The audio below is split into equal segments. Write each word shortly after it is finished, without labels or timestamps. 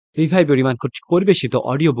রিভাইভের ইমান কর্তৃক পরিবেশিত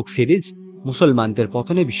audio book series মুসলমানদের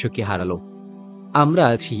পতনে বিশ্বকে হারালো। আমরা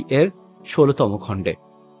আছি এর ১৬তম খণ্ডে।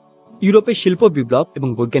 ইউরোপের শিল্প বিপ্লব এবং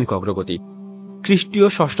বৈজ্ঞানিক অগ্রগতি। খ্রিস্টীয়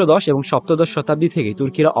ষষ্ঠদশ এবং সপ্তদশ শতাব্দী থেকে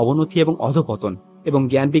তুর্কিরা অবনতি এবং অধপতন এবং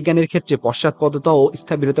জ্ঞান বিজ্ঞানের ক্ষেত্রে পশ্চাৎপদতা ও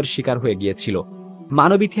স্থবিরতার শিকার হয়ে গিয়েছিল।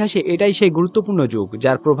 মানব ইতিহাসে এটাই সেই গুরুত্বপূর্ণ যুগ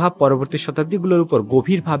যার প্রভাব পরবর্তী শতাব্দীগুলোর উপর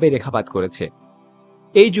গভীরভাবে রেখাপাত করেছে।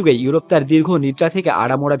 এই যুগে ইউরোপ তার দীর্ঘ নিদ্রা থেকে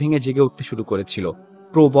আড়ামোড়া ভেঙে জেগে উঠতে শুরু করেছিল।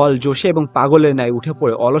 প্রবল জোশে এবং পাগলের ন্যায় উঠে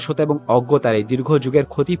পড়ে অলসতা এবং অজ্ঞতার এই দীর্ঘ যুগের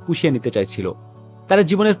ক্ষতি পুষিয়ে নিতে চাইছিল। তারা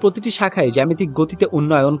জীবনের প্রতিটি শাখায় জ্যামিতিক গতিতে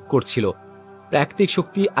উন্নয়ন করছিল। প্রাকৃতিক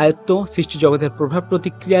শক্তি আয়ত্ত, সৃষ্টি জগতের প্রভাব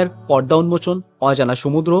প্রতিক্রিয়ার পর্দা উন্মোচন, অজানা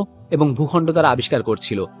সমুদ্র এবং ভূখণ্ড তারা আবিষ্কার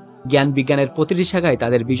করছিল। জ্ঞান বিজ্ঞানের প্রতিটি শাখায়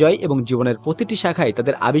তাদের বিজয় এবং জীবনের প্রতিটি শাখায়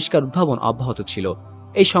তাদের আবিষ্কার উদ্ভাবন অব্যাহত ছিল।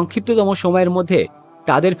 এই সংক্ষিপ্ততম সময়ের মধ্যে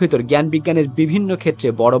তাদের ভেতর জ্ঞান বিজ্ঞানের বিভিন্ন ক্ষেত্রে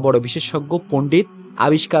বড় বড় বিশেষজ্ঞ, পণ্ডিত,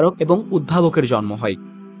 আবিষ্কারক এবং উদ্ভাবকের জন্ম হয়।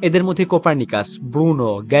 এদের মধ্যে কোপার্নিকাস,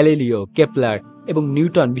 ব্রুনো, গ্যালিলিও, কেপলার এবং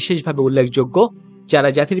নিউটন বিশেষভাবে উল্লেখযোগ্য, যারা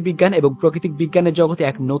জ্যোতির্বিজ্ঞান এবং প্রাকৃতিক বিজ্ঞানের জগতে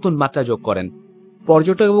এক নতুন মাত্রা যোগ করেন।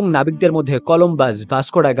 পর্যটক এবং নাবিকদের মধ্যে কলম্বাস,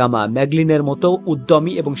 ভাস্কো ডা গামা, ম্যাগলিনের মতো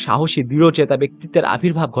উদ্যমী এবং সাহসী দৃঢ়চেতা ব্যক্তিত্বের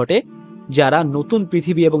আবির্ভাব ঘটে, যারা নতুন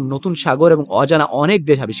পৃথিবী এবং নতুন সাগর এবং অজানা অনেক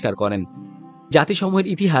দেশ আবিষ্কার করেন। জাতিসমূহের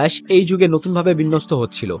ইতিহাস এই যুগে নতুনভাবে বিন্যস্ত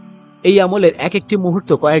হচ্ছিল। এই আমলের এক একটি মুহূর্ত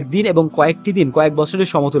কয়েকদিন এবং কয়েকটি দিন কয়েক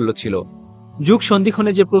বছরের সমতুল্য ছিল। যুগ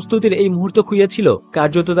সন্ধিক্ষণে যে প্রস্তুতির এই মুহূর্ত খুইয়েছিল,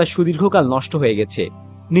 কার্যত তা সুদীর্ঘকাল নষ্ট হয়ে গেছে।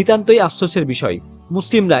 নিতান্তই আফসোসের বিষয়,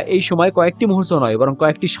 মুসলিমরা এই সময় কয়েকটি মুহূর্ত নয় বরং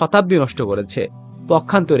কয়েকটি শতাব্দী নষ্ট করেছে।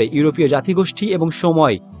 পক্ষান্তরে ইউরোপীয় জাতিগোষ্ঠী এবং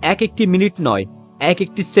সময় এক একটি মিনিট নয়, এক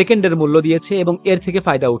একটি সেকেন্ডের মূল্য দিয়েছে এবং এর থেকে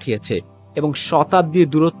ফায়দা উঠিয়েছে, এবং শতাব্দীর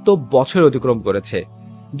দূরত্ব বছর অতিক্রম করেছে।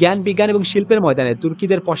 জ্ঞান বিজ্ঞান এবং শিল্পের ময়দানে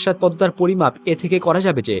তুর্কিদের পশ্চাৎপদতার পরিমাপ এ থেকে করা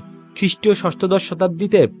যাবে যে খ্রিস্টীয় ষষ্ঠদশ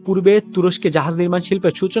শতাব্দীতে পূর্বে তুরস্কে জাহাজ নির্মাণ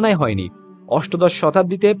শিল্পের সূচনাই হয়নি। অষ্টদশ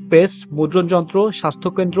শতাব্দীতে প্রেস, মুদ্রণ যন্ত্র,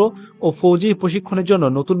 স্বাস্থ্যকেন্দ্র ও ফৌজি প্রশিক্ষণের জন্য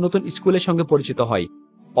নতুন নতুন স্কুলের সঙ্গে পরিচিত হয়।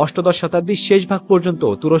 অষ্টদশ শতাব্দীর শেষ ভাগ পর্যন্ত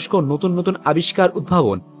তুরস্ক নতুন নতুন আবিষ্কার,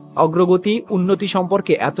 উদ্ভাবন, অগ্রগতি, উন্নতি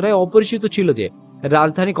সম্পর্কে এতটাই অপরিচিত ছিল যে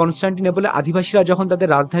রাজধানী কনস্টান্টিনোপলের আদিবাসীরা যখন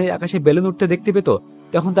তাদের রাজধানীর আকাশে বেলুন উঠতে দেখতে পেত,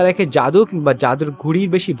 তখন তারা একে জাদু কিংবা জাদুর ঘুড়ির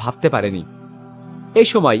বেশি ভাবতে পারেনি। এই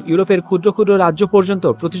সময় ইউরোপের ক্ষুদ্র ক্ষুদ্র রাজ্য পর্যন্ত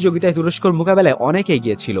প্রতিযোগিতায় তুরস্কর মোকাবেলায় অনেক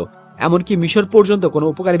এগিয়ে ছিল। এমনকি মিশর পর্যন্ত কোনো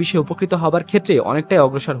উপকারী বিষয়ে উপকৃত হবার ক্ষেত্রে অনেকটাই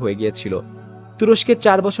অগ্রসর হয়ে গিয়েছিল। তুরস্কের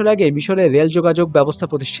 4 বছর আগে মিশরে রেল যোগাযোগ ব্যবস্থা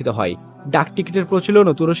প্রতিষ্ঠিত হয়। ডাক টিকিটের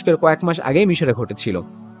প্রচলনও তুরস্কের কয়েক মাস আগেই মিশরে ঘটেছিল।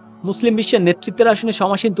 মুসলিম বিশ্বের নেতৃত্বের আসনে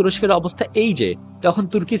সমাসীন তুরস্কের অবস্থা এই যে, তখন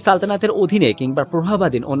তুর্কি সালতানাতের অধীনে কিংবা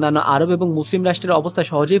প্রভাবাধীন অন্যান্য আরব এবং মুসলিম রাষ্ট্রের অবস্থা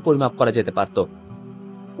সহজেই পরিমাপ করা যেতে পারত।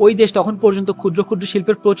 ওই দেশ তখন পর্যন্ত ক্ষুদ্র ক্ষুদ্র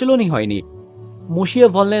শিল্পের প্রচলনই হয়নি। মসিয়ে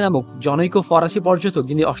ভলনে নামক জনৈক ফরাসি পর্যটক,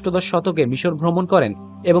 যিনি অষ্টদশ শতকে মিশর ভ্রমণ করেন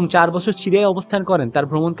এবং 4 বছর সিরিয়ায় অবস্থান করেন, তার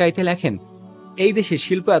ভ্রমণকারীতে লেখেন, এই দেশের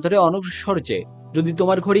শিল্প এতটাই অনগ্রসর যে যদি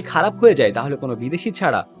তোমার ঘড়ি খারাপ হয়ে যায় তাহলে কোনো বিদেশি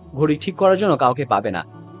ছাড়া ঘড়ি ঠিক করার জন্য কাউকে পাবে না।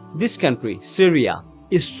 This country, Syria,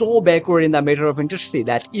 is so backward in the matter of intricacy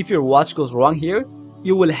that if your watch goes wrong here,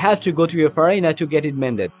 you will have to go to a foreigner to get it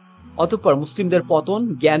mended. অতঃপর মুসলিমদের পতন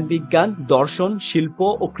জ্ঞান বিজ্ঞান, দর্শন, শিল্প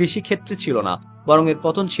ও কৃষি ক্ষেত্রে ছিল না, বরং এর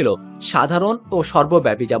পতন ছিল সাধারণ ও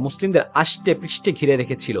সর্বব্যাপী, যা মুসলিমদের আষ্টে পৃষ্ঠে ঘিরে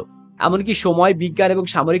রেখেছিল। এমনকি সময়, বিজ্ঞান এবং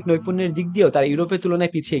সামরিক নৈপুণ্যের দিক দিয়েও তারা ইউরোপের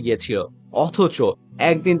তুলনায় পিছিয়ে গিয়েছিল। অথচ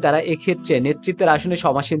একদিন তারা এক্ষেত্রে নেতৃত্বের আসনে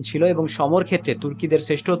সমাসীন ছিল এবং সমর ক্ষেত্রে তুর্কিদের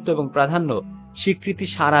শ্রেষ্ঠত্ব এবং প্রাধান্য স্বীকৃতি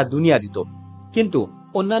সারা দুনিয়া দিত। কিন্তু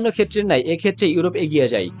অন্যান্য ক্ষেত্রের ন্যায় এক্ষেত্রে ইউরোপ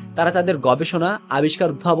এগিয়ে যায়। তারা তাদের গবেষণা,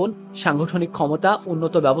 আবিষ্কার, উদ্ভাবন, সাংগঠনিক ক্ষমতা,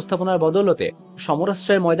 উন্নত ব্যবস্থাপনার বদৌলতে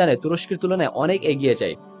সমরাস্ত্রের ময়দানে তুরস্কের তুলনায় অনেক এগিয়ে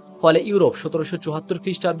যায়। ফলে ইউরোপ 1774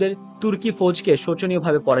 খ্রিস্টাব্দের তুর্কি ফৌজকে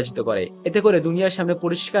শোচনীয়ভাবে পরাজিত করে। এতে করে দুনিয়ার সামনে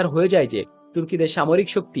পরিষ্কার হয়ে যায় যে তুর্কিদের সামরিক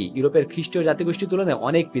শক্তি ইউরোপের খ্রিস্টীয় জাতিগোষ্ঠীর তুলনায়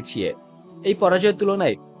অনেক পিছিয়ে। এই পরাজয়ের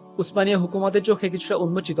তুলনায় উসমানীয় হুকুমতের চোখে কিছুটা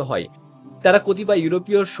উন্মোচিত হয়। তারা কতিপয়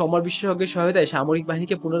ইউরোপীয় সমর বিশেষজ্ঞের সহায়তায় সামরিক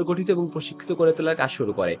বাহিনীকে পুনর্গঠিত এবং প্রশিক্ষিত করে তোলার কাজ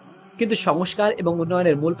শুরু করে। কিন্তু সংস্কার এবং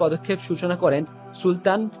উন্নয়নের মূল পদক্ষেপ সূচনা করেন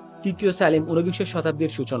সুলতান তৃতীয় সালিম 19বিংশ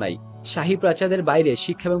শতাব্দীর সূচনায়। শাহী প্রাচাদের বাইরে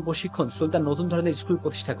শিক্ষা এবং প্রশিক্ষণ সুলতান নতুন ধরনের স্কুল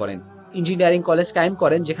প্রতিষ্ঠা করেন, ইঞ্জিনিয়ারিং কলেজ কায়েম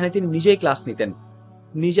করেন, যেখানে তিনি নিজেই ক্লাস নিতেন।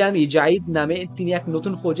 নিজামি জাইদ নামে তিনি এক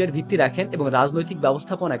নতুন ফৌজের ভিত্তি রাখেন এবং রাজনৈতিক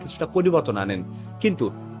ব্যবস্থাপনা কিছুটা পরিবর্তন আনেন। কিন্তু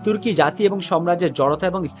তুর্কি জাতি এবং সাম্রাজ্যের জড়তা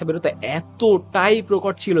এবং স্থবিরতা এতটাই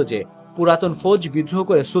প্রকট ছিল যে পুরাতন ফৌজ বিদ্রোহ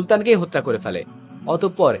করে সুলতানকেই হত্যা করে ফেলে।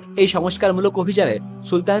 অতঃপর এই সংস্কারমূলক অভিযানে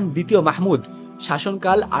সুলতান দ্বিতীয় মাহমুদ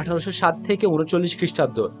শাসনকাল 1807 থেকে 39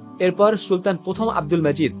 খ্রিস্টাব্দ, এরপর সুলতান প্রথম আব্দুল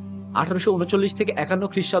মজিদ 1839 থেকে 51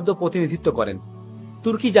 খ্রিস্টাব্দ প্রতিনিধিত্ব করেন।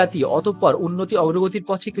 তুর্কি জাতি অতঃপর উন্নতি অগ্রগতির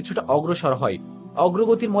পথে কিছুটা অগ্রসর হয়।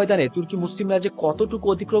 অগ্রগতির ময়দানে তুর্কি মুসলিমরা যে কতটুকু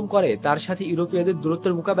অতিক্রম করে তার সাথে ইউরোপীয়দের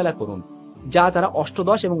দূরত্বের মোকাবেলা করুন, যা তারা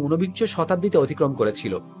অষ্টদশ এবং 19বিংশ শতাব্দীতে অতিক্রম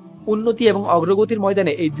করেছিল। উন্নতি এবং অগ্রগতির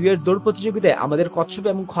ময়দানে এই দুইয়ের দৌড় প্রতিযোগিতায় আমাদের কচ্ছপ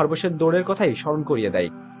এবং খরগোশের দৌড়ের কথাই স্মরণ করিয়ে দেয়।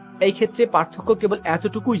 এই ক্ষেত্রে পার্থক্য কেবল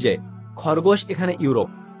এতটুকুই যে খরগোশ এখানে ইউরোপ,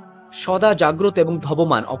 সদা জাগ্রত এবং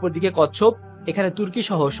ধাবমান, অপরদিকে কচ্ছপ এখানে তুর্কি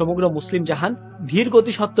সহ সমগ্র মুসলিম জাহান ধীর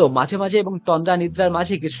গতি সত্ত্বেও মাঝে মাঝে এবং তন্দ্রা নিদ্রার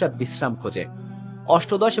মাঝে কিছুটা বিশ্রাম খোঁজে।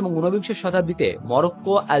 অষ্টদশ এবং ঊনবিংশ শতাব্দীতে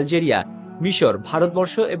মরক্কো, আলজেরিয়া, মিশর,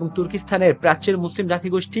 ভারতবর্ষ এবং তুর্কিস্তানের প্রাচ্যের মুসলিম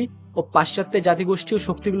জাতিগোষ্ঠী ও পাশ্চাত্যের জাতিগোষ্ঠী ও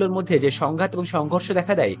শক্তিগুলোর মধ্যে যে সংঘাত এবং সংঘর্ষ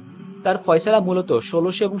দেখা দেয় তার ফয়সালা মূলত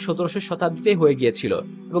 1600 এবং 1700 শতাব্দীতেই হয়ে গিয়েছিল,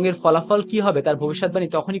 এবং এর ফলাফল কি হবে তার ভবিষ্যৎবাণী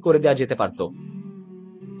তখনই করে দেওয়া যেতে পারত।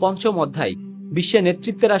 পঞ্চম অধ্যায়, বিশ্বের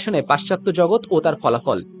নেতৃত্বের আসনে পাশ্চাত্য জগৎ ও তার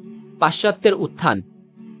ফলাফল। পাশ্চাত্যের উত্থান।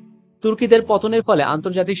 তুর্কিদের পতনের ফলে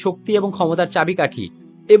আন্তর্জাতিক শক্তি এবং ক্ষমতার চাবিকাঠি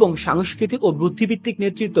এবং সাংস্কৃতিক ও বুদ্ধিভিত্তিক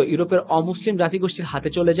নেতৃত্ব ইউরোপের অমুসলিম জাতিগোষ্ঠীর হাতে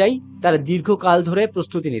চলে যায়। তারা দীর্ঘকাল ধরে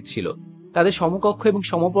প্রস্তুতি নিচ্ছিল। তাদের সমকক্ষ এবং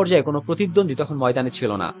সমপর্যায়ে কোনো প্রতিদ্বন্দ্বী তখন ময়দানে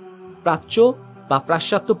ছিল না। প্রাচ্য বা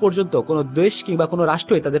পাশ্চাত্য পর্যন্ত কোনো দেশ কিংবা কোনো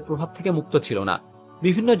রাষ্ট্রই তাদের প্রভাব থেকে মুক্ত ছিল না।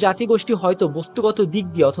 বিভিন্ন জাতিগোষ্ঠী হয়তো বস্তুগত দিক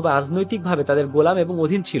দিয়ে অথবা রাজনৈতিকভাবে তাদের গোলাম এবং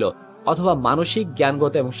অধীন ছিল, অথবা মানসিক,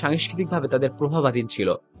 জ্ঞানগত এবং সাংস্কৃতিকভাবে তাদের প্রভাবাধীন ছিল।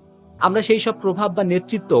 আমরা সেই সব প্রভাব বা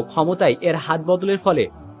নেতৃত্ব ক্ষমতায় এর হাত বদলের ফলে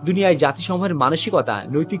দুনিয়ায় জাতিসমূহের মানসিকতা,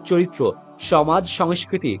 নৈতিক চরিত্র, সমাজ,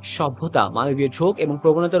 সংস্কৃতি, সভ্যতা, মানবীয় ঝোঁক এবং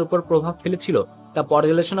প্রবণতার উপর প্রভাব ফেলেছিল তা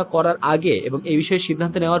পর্যালোচনা করার আগে এবং এই বিষয়ে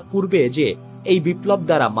সিদ্ধান্ত নেওয়ার পূর্বে যে এই বিপ্লব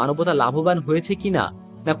দ্বারা মানবতা লাভবান হয়েছে কিনা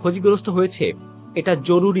না ক্ষতিগ্রস্ত হয়েছে এটা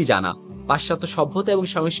জরুরি জানা। পাশ্চাত্য সভ্যতা এবং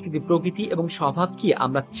সংস্কৃতি প্রকৃতি এবং স্বভাব কি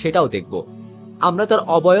আমরা সেটাও দেখব। আমরা তার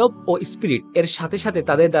অবয়ব ও স্পিরিট এর সাথে সাথে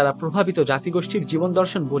তাদের দ্বারা প্রভাবিত জাতিগোষ্ঠীর জীবন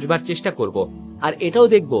দর্শন বোঝবার চেষ্টা করব, আর এটাও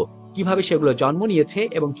দেখব কিভাবে সেগুলো জন্ম নিয়েছে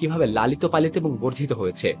এবং কিভাবে লালিত পালিত এবং বর্ধিত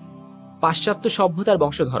হয়েছে। পাশ্চাত্য সভ্যতার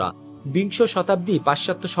বংশধরা। বিংশ শতাব্দী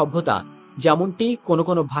পাশ্চাত্য সভ্যতা যেমনটি কোনো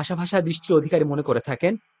কোনো ভাষা দৃষ্টির অধিকারী মনে করে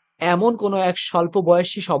থাকেন, এমন কোনো এক স্বল্প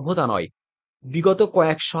বয়সী সভ্যতা নয়। বিগত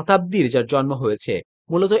কয়েক শতাব্দীর যার জন্ম হয়েছে।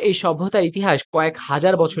 মূলত এই সভ্যতার ইতিহাস কয়েক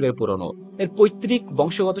হাজার বছরের পুরনো। এর পৈতৃক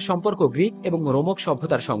বংশগত সম্পর্ক গ্রিক এবং রোমক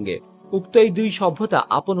সভ্যতার সঙ্গে। উক্ত এই দুই সভ্যতা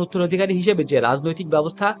আপন উত্তরাধিকারী হিসেবে যে রাজনৈতিক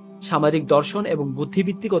ব্যবস্থা, সামাজিক দর্শন এবং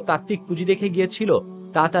বুদ্ধিভিত্তিক ও তাত্ত্বিক পুঁজি রেখে গিয়েছিল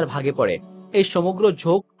তা তার ভাগে পড়ে। এই সমগ্র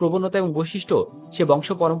ঝোঁক, প্রবণতা এবং বৈশিষ্ট্য সে বংশ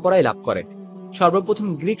পরম্পরায় লাভ করে। সর্বপ্রথম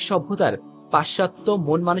গ্রিক সভ্যতার পাশ্চাত্য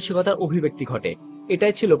মন মানসিকতার অভিব্যক্তি ঘটে।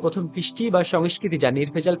 এটাই ছিল প্রথম কৃষ্টি বা সংস্কৃতি যা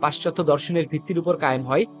নির্ভেজাল পাশ্চাত্য দর্শনের ভিত্তির উপর কায়েম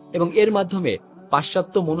হয়, এবং এর মাধ্যমে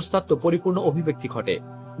পাশ্চাত্য মনস্তত্ত্ব পরিপূর্ণ অভিব্যক্তি ঘটে।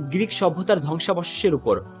 গ্রিক সভ্যতার ধ্বংসাবশেষের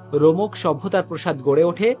উপর রোমক সভ্যতার প্রসাদ গড়ে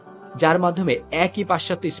ওঠে, যার মাধ্যমে একই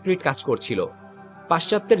পাশ্চাত্য স্পিরিট কাজ করছিল।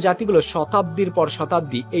 পাশ্চাত্যের জাতিগুলো শতাব্দীর পর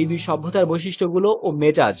শতাব্দী এই দুই সভ্যতার বৈশিষ্ট্যগুলো ও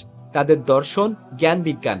মেজাজ, তাদের দর্শন, জ্ঞান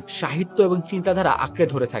বিজ্ঞান, সাহিত্য এবং চিন্তাধারা আঁকড়ে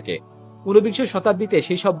ধরে থাকে। ঊনবিংশ শতাব্দীতে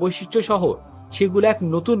সেই সব বৈশিষ্ট্য সহ সেগুলো এক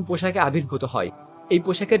নতুন পোশাকে আবির্ভূত হয়। এই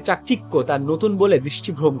পোশাকের চাকচিক্য তার নতুন বলে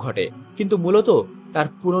দৃষ্টিভ্রম ঘটে, কিন্তু মূলত তার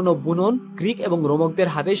পুরনো বুনন গ্রিক এবং রোমকদের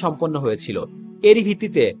হাতেই সম্পন্ন হয়েছিল। এরই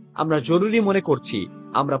ভিত্তিতে আমরা জরুরি মনে করছি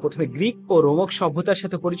আমরা প্রথমে গ্রিক ও রোমক সভ্যতার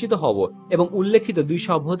সাথে পরিচিত হব এবং উল্লেখিত দুই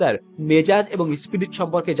সভ্যতার মেজাজ এবং স্পিরিট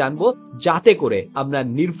সম্পর্কে জানব, যাতে করে আমরা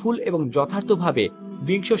নির্ভুল এবং যথার্থভাবে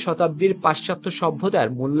বিংশ শতাব্দীর পাশ্চাত্য সভ্যতার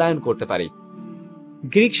মূল্যায়ন করতে পারি।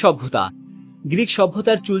 গ্রিক সভ্যতা। গ্রিক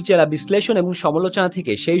সভ্যতার চুলচেরা বিশ্লেষণ এবং সমালোচনা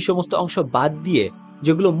থেকে সেই সমস্ত অংশ বাদ দিয়ে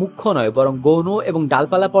যেগুলো মুখ্য নয় বরং গৌণ এবং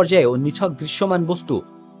ডালপালা পর্যায়ে ও নিছক দৃশ্যমান বস্তু,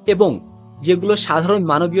 এবং যেগুলো সাধারণ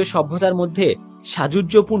মানবীয় সভ্যতার মধ্যে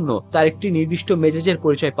সাজুজ্যপূর্ণ, তার একটি নির্দিষ্ট মেজাজের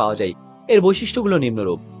পরিচয় পাওয়া যায়। এর বৈশিষ্ট্যগুলো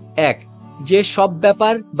নিম্নরূপ: 1. যে সব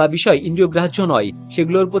ব্যাপার বা বিষয় ইন্দ্রিয়গ্রাহ্য নয়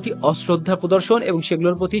সেগুলোর প্রতি অশ্রদ্ধা প্রদর্শন এবং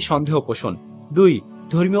সেগুলোর প্রতি সন্দেহ পোষণ। 2.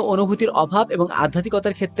 ধর্মীয় অনুভূতির অভাব এবং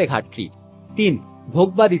আধ্যাত্মিকতার ক্ষেত্রে ঘাটতি। 3.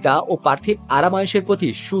 ভোগবাদিতা ও পার্থিব আরামায়েশের প্রতি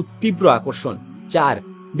সুতীব্র আকর্ষণ। 4.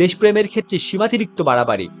 দেশপ্রেমের ক্ষেত্রে সীমাতিরিক্ত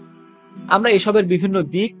বাড়াবাড়ি। আমরা এসবের বিভিন্ন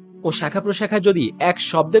দিক ও শাখা প্রশাখা যদি এক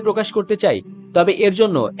শব্দে প্রকাশ করতে চাই তবে এর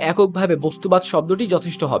জন্য এককভাবে বস্তুবাদ শব্দটি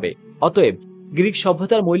যথেষ্ট হবে। অতএব গ্রিক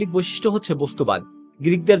সভ্যতার মৌলিক বৈশিষ্ট্য হচ্ছে বস্তুবাদ।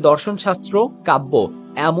 গ্রিকদের দর্শনশাস্ত্র, কাব্য,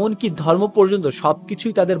 এমনকি ধর্ম পর্যন্ত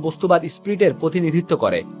সবকিছুই তাদের বস্তুবাদ স্পিরিটের প্রতিনিধিত্ব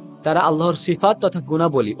করে। তারা আল্লাহর সিফাত তথা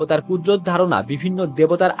গুণাবলী ও তার কুদরত ধারণা বিভিন্ন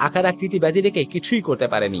দেবতার আকার আকৃতি ব্যতি রেখে কিছুই করতে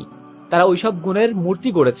পারেনি। তারা ওইসব গুণের মূর্তি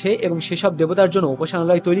গড়েছে এবং সেসব দেবতার জন্য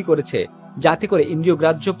উপাসনালয় তৈরি করেছে, যাতে করে ইন্দ্রিয়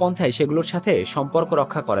গ্রাহ্য পন্থায় সেগুলোর সাথে সম্পর্ক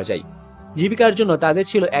রক্ষা করা যায়। জীবিকার জন্য তাদের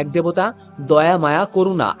ছিল এক দেবতা, দয়া মায়া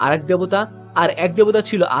করুণা আরেক দেবতা, আর এক দেবতা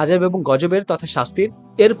ছিল আজাব এবং গজবের তথা শাস্তির।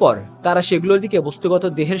 এরপর তারা সেগুলোর দিকে বস্তুগত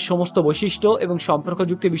দেহের সমস্ত বৈশিষ্ট্য এবং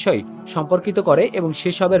সম্পর্কযুক্ত বিষয় সম্পর্কিত করে এবং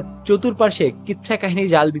সেসবের চতুর্পার্শ্বে কিচ্ছা কাহিনী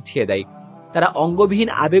জাল বিছিয়ে দেয়। তারা অঙ্গবিহীন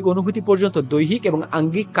আবেগ অনুভূতি পর্যন্ত দৈহিক এবং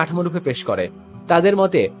আঙ্গিক কাঠামোরূপে পেশ করে। তাদের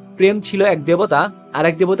মতে প্রেম ছিল এক দেবতা, আর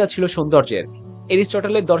এক দেবতা ছিল সৌন্দর্যের।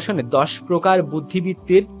 এরিস্টটলের দর্শনে 10 প্রকার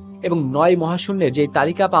বুদ্ধিবৃত্তির এবং 9 মহাশূন্যের যে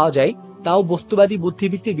তালিকা পাওয়া যায় তাও বস্তুবাদী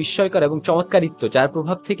বুদ্ধিবৃত্তির বিস্ময়কর এবং চমৎকারিত্ব, যার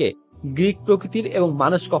প্রভাব থেকে গ্রিক প্রকৃতির এবং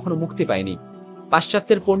মানুষ কখনো মুক্তি পায়নি।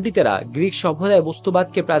 পাশ্চাত্যের পণ্ডিতেরা গ্রিক সভ্যতায়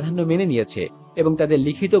বস্তুবাদকে প্রাধান্য মেনে নিয়েছে এবং তাদের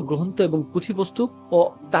লিখিত গ্রন্থ এবং পুঁথিবস্তু ও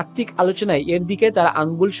তাত্ত্বিক আলোচনায় এর দিকে তারা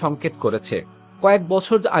আঙ্গুল সংকেত করেছে। কয়েক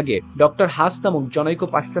বছর আগে ডক্টর হাস নামক জনৈক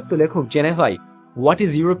পাশ্চাত্য লেখক জেনেভায় হোয়াট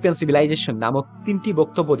ইজ ইউরোপিয়ান সিভিলাইজেশন নামক 3টি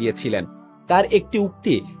বক্তব্য দিয়েছিলেন। তার একটি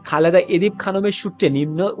উক্তি খালেদা এদিব খানমের সূত্রে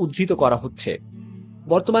নিম্ন উদ্ধৃত করা হচ্ছে: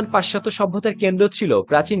 বর্তমান পাশ্চাত্য সভ্যতার কেন্দ্র ছিল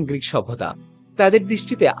প্রাচীন গ্রিক সভ্যতা। তাদের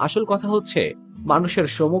দৃষ্টিতে আসল কথা হচ্ছে মানুষের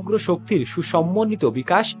সমগ্র শক্তির সুসমন্বিত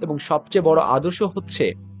বিকাশ এবং সবচেয়ে বড় আদর্শ হচ্ছে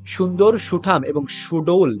সুন্দর, সুঠাম এবং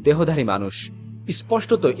সুডৌল দেহধারী মানুষ।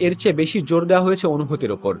 স্পষ্টত এর চেয়ে বেশি জোর দেওয়া হয়েছে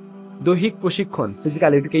অনুভূতির ওপর। দৈহিক প্রশিক্ষণ,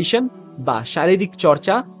 ফিজিক্যাল এডুকেশন বা শারীরিক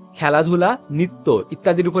চর্চা, খেলাধুলা, নৃত্য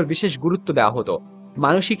ইত্যাদির উপর বিশেষ গুরুত্ব দেওয়া হতো।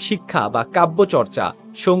 মানসিক শিক্ষা বা কাব্য চর্চা,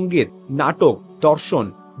 সঙ্গীত, নাটক, দর্শন,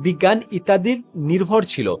 বিজ্ঞান ইত্যাদির নির্ভর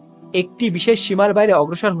ছিল একটি বিশেষ সীমার বাইরে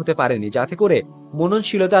অগ্রসর হতে পারেনি, যাতে করে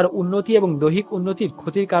মননশীলতার উন্নতি এবং দৈহিক উন্নতির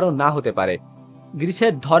ক্ষতির কারণ না হতে পারে।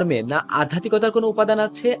 গ্রিসের ধর্মে না আধ্যাত্মিকতার কোনো উপাদান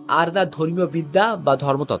আছে, আর না ধর্মীয় বিদ্যা বা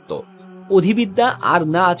ধর্মতত্ত্ব, অধিবিদ্যা, আর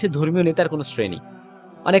না আছে ধর্মীয় নেতার কোনো শ্রেণী।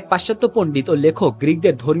 অনেক পাশ্চাত্য পণ্ডিত ও লেখক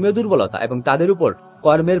গ্রিকদের ধর্মীয় দুর্বলতা এবং তাদের উপর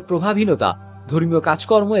কর্মের প্রভাবহীনতা, ধর্মীয়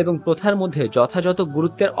কাজকর্ম এবং প্রথার মধ্যে যথাযথ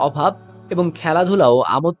গুরুত্বের অভাব এবং খেলাধুলা ও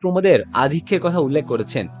আমোদ প্রমোদের আধিক্যের কথা উল্লেখ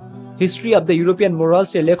করেছেন। History of the European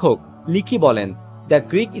morals এর লেখক লিকি বলেন, the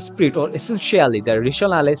Greek spirit was essentially the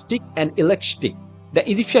রেশনালিস্টিক and electric, the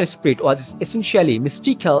Egyptian spirit was essentially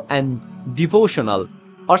mystical and devotional.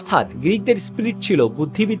 অর্থাৎ গ্রিকদের স্পিরিট ছিল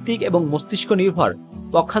বুদ্ধিভিত্তিক এবং মস্তিষ্ক নির্ভর,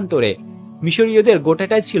 পক্ষান্তরে মিশরীয়দের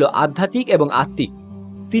গোটাটাই ছিল আধ্যাত্মিক এবং আত্মিক।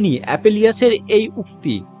 তিনি অ্যাপেলিয়াসের এই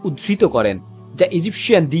উক্তি উদ্ধৃত করেন, the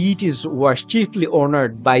Egyptian ডিইটিস war চিফলি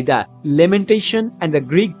honoured by the লেমেন্টেশন and the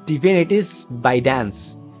Greek ডিভিনিটিস by dance.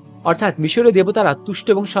 অর্থাৎ মিশরীয় দেবতারা তুষ্ট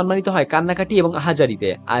এবং সম্মানিত হয় কান্নাকাটি এবং আহাজারিতে,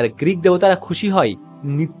 আর গ্রিক দেবতারা খুশি হয়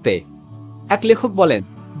নৃত্যে। এক লেখক বলেন,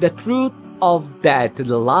 the truth of that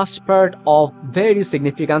the last part of very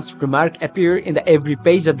significant remark appear in the every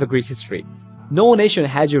page of the Greek history. No nation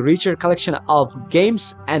has a richer collection of games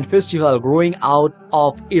and festivals growing out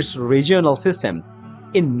of its regional system.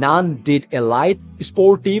 In none did a light,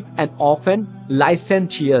 sportive, and often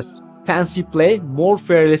licentious fancy play more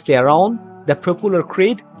fearlessly around the popular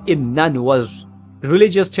creed. In none was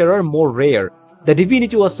religious terror more rare. The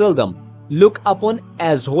divinity was seldom looked upon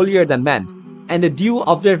as holier than man, and the due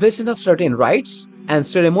observation of certain rites and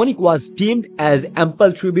ceremony was deemed as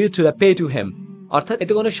ample tribute to the pay to him. অর্থাৎ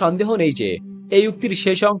এতে কোনো সন্দেহ নেই যে এই উক্তির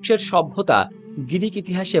শেষ অংশের সভ্যতা গ্রিক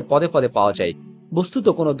ইতিহাসে পদে পদে পাওয়া যায়। বস্তুত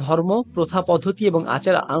কোনো ধর্ম, প্রথা, পদ্ধতি এবং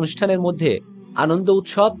আচার অনুষ্ঠানের মধ্যে আনন্দ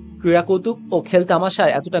উৎসব, ক্রীড়া কৌতুক ও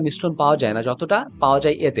খেলতামাশার এতটা মিশ্রণ পাওয়া যায় না যতটা পাওয়া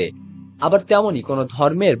যায় এতে। আবার তেমনই কোনো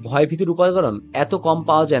ধর্মের ভয়ভীতির উপাদান এত কম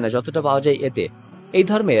পাওয়া যায় না যতটা পাওয়া যায় এতে। এই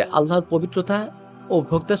ধর্মের আল্লাহর পবিত্রতা ও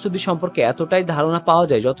ভক্তাশুদ্ধি সম্পর্কে এতটাই ধারণা পাওয়া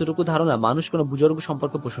যায় যতটুকু ধারণা মানুষ কোনো বুজুর্গ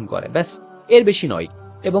সম্পর্কে পোষণ করে, ব্যাস, এর বেশি নয়।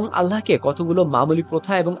 এবং আল্লাহকে কতগুলো মামুলি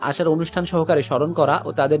প্রথা এবং আচার অনুষ্ঠান সহকারে স্মরণ করা ও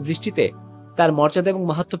তাদের দৃষ্টিতে তার মর্যাদা এবং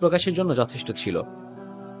মাহাত্ম্য প্রকাশের জন্য যথেষ্ট ছিল।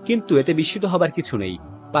 কিন্তু এতে বিস্মিত হবার কিছু নেই।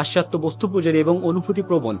 পাশ্চাত্য বস্তু পূজারী এবং অনুভূতি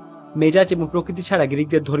প্রবণ মেজাজ এবং প্রকৃতি ছাড়া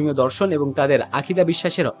গ্রিকদের ধর্মীয় দর্শন এবং তাদের আকিদা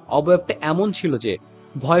বিশ্বাসের অবয়বটা এমন ছিল যে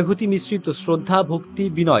ভয়ভীতি মিশ্রিত শ্রদ্ধা, ভক্তি,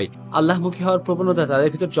 বিনয়, আল্লাহমুখী হওয়ার প্রবণতা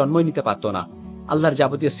তাদের ভিতর জন্মই নিতে পারত না। আল্লাহর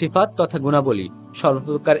যাবতীয় সিফাত তথা গুণাবলী,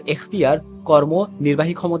 সর্বপ্রকার এখতিয়ার, কর্ম,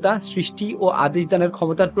 নির্বাহী ক্ষমতা, সৃষ্টি ও আদেশ দানের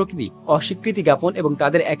ক্ষমতার প্রকৃতি অস্বীকৃতি জ্ঞাপন এবং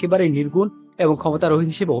তাদের একেবারে নির্গুণ এবং ক্ষমতারহিত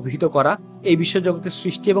হিসেবে অভিহিত করা, এই বিশ্বজগতের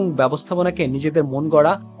সৃষ্টি এবং ব্যবস্থাপনাকে নিজেদের মন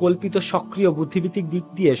গড়া, কল্পিত, সক্রিয় বুদ্ধিভিত্তিক দিক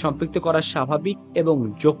দিয়ে সম্পৃক্ত করার স্বাভাবিক এবং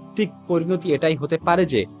যৌক্তিক পরিণতি এটাই হতে পারে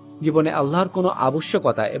যে জীবনে আল্লাহর কোনো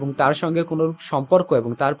আবশ্যকতা এবং তার সঙ্গে কোনো সম্পর্ক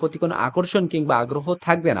এবং তার প্রতি কোনো আকর্ষণ কিংবা আগ্রহ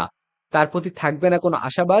থাকবে না, তার প্রতি থাকবে না কোনো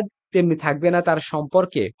আশাবাদ, তেমনি থাকবে না তার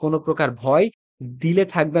সম্পর্কে কোনো প্রকার ভয়, দিলে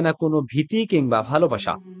থাকবে না কোনো ভীতি কিংবা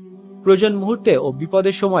ভালোবাসা। প্রয়োজন মুহূর্তে ও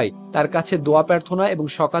বিপদের সময় তার কাছে দোয়া প্রার্থনা এবং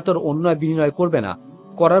সকাতর অন্যায় বিনিময় করবে না,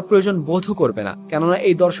 করার প্রয়োজন বোধও করবে না, কেননা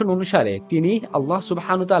এই দর্শন অনুসারে তিনি আল্লাহ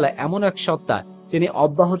সুবহানাহু ওয়া তাআলা এমন এক সত্তা, তিনি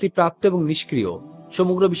অব্যাহতি প্রাপ্ত এবং নিষ্ক্রিয়।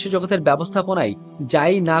 সমগ্র বিশ্বজগতের ব্যবস্থাপনায়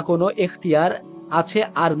যাই না কোনো এখতিয়ার আছে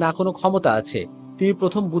আর না কোনো ক্ষমতা আছে। তিনি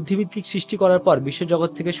প্রথম বুদ্ধিভিত্তিক সৃষ্টি করার পর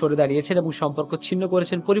বিশ্বজগৎ থেকে সরে দাঁড়িয়েছেন এবং সম্পর্ক ছিন্ন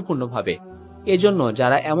করেছেন পরিপূর্ণভাবে। এজন্য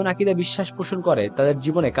যারা এমন আকীদা বিশ্বাস পোষণ করে তাদের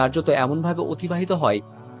জীবনে কার্যত এমনভাবে অতিবাহিত হয়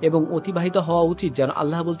এবং অতিবাহিত হওয়া উচিত যেন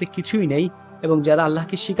আল্লাহ বলতে কিছুই নেই, এবং যারা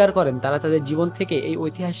আল্লাহকে স্বীকার করেন তারা তাদের জীবন থেকে এই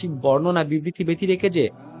ঐতিহাসিক বর্ণনা বিবৃতি ব্যতি রেখে যে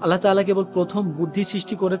আল্লাহ তাআলা কেবল প্রথম বুদ্ধি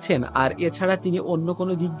সৃষ্টি করেছেন আর এছাড়া তিনি অন্য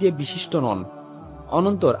কোনো দিক দিয়ে বিশিষ্ট নন।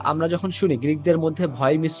 অনন্তর আমরা যখন শুনি গ্রিকদের মধ্যে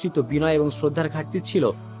ভয় মিশ্রিত বিনয় এবং শ্রদ্ধার ঘাটতি ছিল,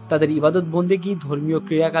 তাদের ইবাদত বন্দেগী, ধর্মীয়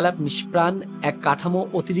ক্রিয়াকলাপ নিষ্প্রাণ এক কাঠামো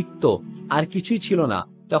অতিরিক্ত আর কিছুই ছিল না,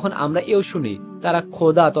 তখন আমরা এও শুনি তারা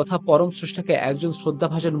খোদা তথা পরম স্রষ্টাকে একজন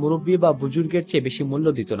শ্রদ্ধাভাজন মুরব্বী বা বুজুর্গের চেয়ে বেশি মূল্য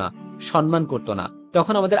দিত না, সম্মান করত না।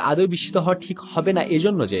 তখন আমাদের আদৌ বিস্মিত হওয়া ঠিক হবে না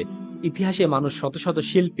এজন্য যে ইতিহাসে মানুষ শত শত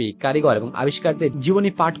শিল্পী, কারিগর এবং আবিষ্কারদের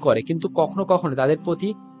জীবনী পাঠ করে, কিন্তু কখনো কখনো তাদের প্রতি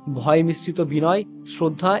ভয় মিশ্রিত বিনয়,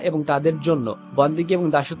 শ্রদ্ধা এবং তাদের জন্য বন্দেগী এবং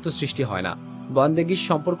দাসত্ব সৃষ্টি হয় না। বন্দেগীর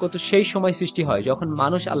সম্পর্ক তো সেই সময় সৃষ্টি হয় যখন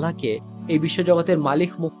মানুষ আল্লাহকে এই বিশ্বজগতের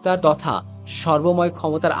মালিক, মুক্তার তথা সর্বময়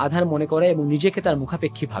ক্ষমতার আধার মনে করে এবং নিজেকে তার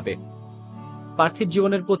মুখাপেক্ষী ভাবে। পার্থিব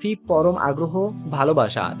জীবনের প্রতি পরম আগ্রহ,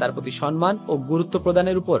 ভালোবাসা, তার প্রতি সম্মান ও গুরুত্ব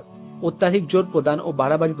প্রদানের উপর অত্যাধিক জোর প্রদান ও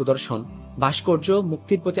বাড়াবাড়ি প্রদর্শন, ভাস্কর্য,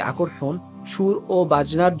 মুক্তির প্রতি আকর্ষণ, সুর ও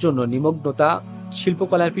বাজনার জন্য নিমগ্নতা,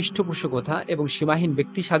 শিল্পকলার পৃষ্ঠপোষকতা এবং সীমাহীন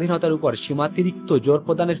ব্যক্তি স্বাধীনতার উপর সীমাতিরিক্ত জোর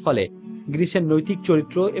প্রদানের ফলে গ্রিসের নৈতিক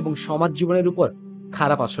চরিত্র এবং সমাজ জীবনের উপর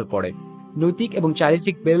খারাপ আসর পড়ে। নৈতিক এবং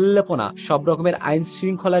চারিত্রিক বেল্লেপনা, সব রকমের আইন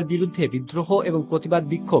শৃঙ্খলার বিরুদ্ধে বিদ্রোহ এবং প্রতিবাদ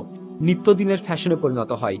বিক্ষোভ নিত্যদিনের ফ্যাশনে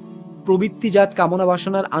পরিণত হয়। প্রবৃত্তিজাত কামনা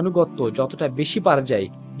বাসনার আনুগত্য যতটা বেশি পারা যায়,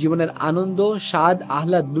 জীবনের আনন্দ, স্বাদ,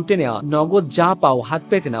 আহ্লাদ লুটে নেওয়া, নগদ যা পাও হাত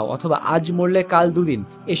পেতে নাও, অথবা আজ মরলে কাল দুদিন,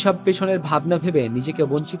 এসব পেছনের ভাবনা ভেবে নিজেকে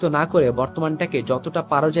বঞ্চিত না করে বর্তমানটাকে যতটা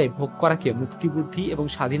পারা যায় ভোগ করাকে মুক্তিবুদ্ধি এবং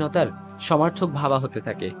স্বাধীনতার সমার্থক ভাবা হতে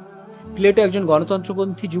থাকে। প্লেটো একজন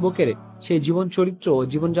গণতন্ত্রপন্থী যুবকের সেই জীবন চরিত্র ও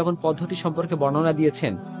জীবনযাপন পদ্ধতি সম্পর্কে বর্ণনা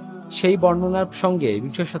দিয়েছেন। সেই বর্ণনার সঙ্গে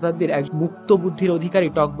বিংশ শতাব্দীর এক মুক্ত বুদ্ধির অধিকারী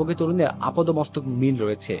টকবকে তরুণের আপদমস্তক মিল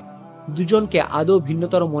রয়েছে। দুজনকে আদৌ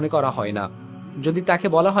ভিন্নতর মনে করা হয় না। যদি তাকে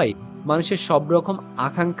বলা হয় মানুষের সব রকম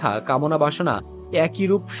আকাঙ্ক্ষা, কামনা বাসনা একই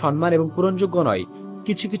রূপ, সম্মান এবং পূরণযোগ্য নয়,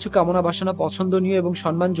 কিছু কিছু কামনা বাসনা পছন্দনীয় এবং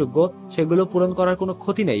সম্মানযোগ্য, সেগুলো পূরণ করার কোনো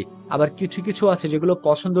ক্ষতি নেই, আবার কিছু কিছু আছে যেগুলো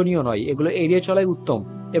পছন্দনীয় নয়, এগুলো এড়িয়ে চলাই উত্তম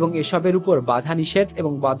এবং এসবের উপর বাধা নিষেধ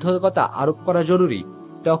এবং বাধ্যকতা আরোপ করা জরুরি,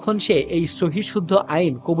 তখন সে এই সহি শুদ্ধ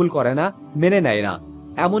আইন কবুল করে না, মেনে নেয় না।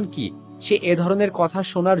 এমনকি সে এ ধরনের কথা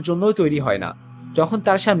শোনার জন্যই তৈরি হয় না। যখন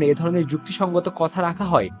তার সামনে এ ধরনের যুক্তিসঙ্গত কথা রাখা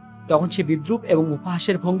হয়, তখন সে বিদ্রুপ এবং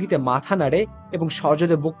উপহাসের ভঙ্গিতে মাথা নাড়ে এবং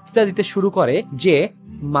সজোরে বক্তৃতা দিতে শুরু করে যে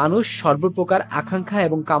মানুষ সর্বপ্রকার আকাঙ্ক্ষা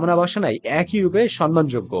এবং কামনা বাসনায় একই রূপে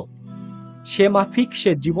সম্মানযোগ্য। সে মাফিক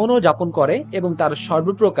সে জীবনও যাপন করে এবং তার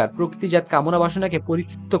সর্বপ্রকার প্রকৃতিজাত কামনা বাসনাকে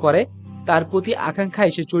পরিতৃপ্ত করে, তার প্রতি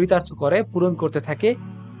আকাঙ্ক্ষায় সে চরিতার্থ করে, পূরণ করতে থাকে।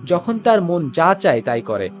 যখন তার মন যা চায় তাই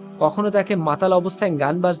করে, কখনো তাকে মাতাল অবস্থায়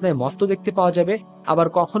গান বাজনায় মত্ত দেখতে পাওয়া যাবে, আবার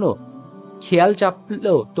কখনো খেয়াল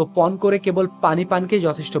চাপলেও তো পণ করে কেবল পানকে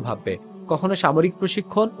যথেষ্ট ভাববে, কখনো সামরিক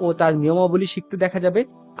প্রশিক্ষণ ও তার নিয়মাবলী শিখতে দেখা যাবে,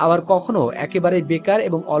 আবার কখনো একেবারে বেকার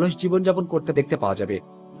এবং অলস জীবনযাপন করতে দেখতে পাওয়া যাবে।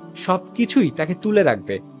 সবকিছুই তাকে তুলে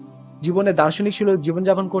রাখবে, জীবনে দার্শনিক সুলভ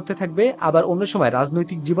জীবনযাপন করতে থাকবে, আবার অন্য সময়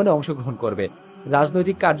রাজনৈতিক জীবনে অংশগ্রহণ করবে,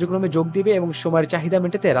 রাজনৈতিক কার্যক্রমে যোগ দিবে এবং সময়ের চাহিদা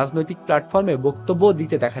মেটাতে রাজনৈতিক প্ল্যাটফর্মে বক্তব্য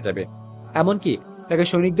দিতে দেখা যাবে। এমনকি তাকে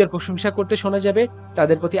সৈনিকদের প্রশংসা করতে শোনা যাবে,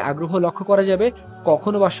 তাদের প্রতি আগ্রহ লক্ষ্য করা যাবে,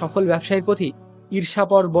 কখনো বা সফল ব্যবসায়ীর প্রতি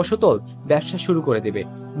ঈর্ষাপর বশত ব্যবসা শুরু করে দেবে।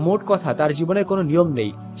 মোট কথা, তার জীবনে কোনো নিয়ম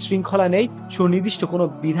নেই, শৃঙ্খলা নেই, সুনির্দিষ্ট কোনো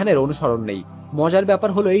বিধানের অনুসরণ নেই। মজার ব্যাপার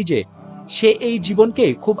হলো এই যে সে এই জীবনকে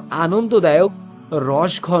খুব আনন্দদায়ক,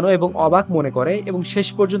 রসঘন এবং অবাক মনে করে এবং শেষ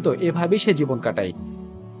পর্যন্ত এভাবেই সে জীবন কাটায়।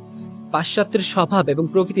 পাশ্চাত্যের স্বভাব এবং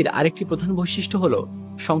প্রকৃতির আরেকটি প্রধান বৈশিষ্ট্য হলো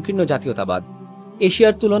সংকীর্ণ জাতীয়তাবাদ।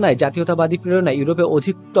 এশিয়ার তুলনায় জাতীয়তাবাদী প্রেরণা ইউরোপে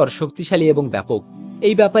অধিকতর শক্তিশালী এবং ব্যাপক।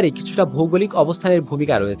 এই ব্যাপারে কিছুটা ভৌগোলিক অবস্থানের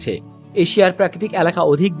ভূমিকা রয়েছে। এশিয়ার প্রাকৃতিক এলাকা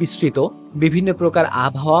অধিক বিস্তৃত, বিভিন্ন প্রকার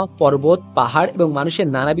আবহাওয়া, পর্বত, পাহাড় এবং মানুষের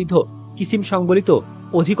নানাবিধ কিসিম সংবলিত,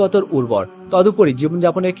 অধিকতর উর্বর। তদুপরি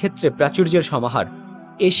জীবনযাপনের ক্ষেত্রে প্রাচুর্যের সমাহার।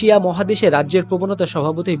 এশিয়া মহাদেশে রাজ্যের প্রবণতা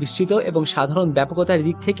স্বভাবতই বিস্তৃত এবং সাধারণ ব্যাপকতার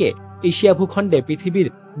দিক থেকে এশিয়া ভূখণ্ডে পৃথিবীর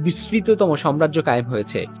বিস্তৃততম সাম্রাজ্য কায়েম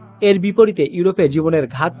হয়েছে। এর বিপরীতে ইউরোপে জীবনের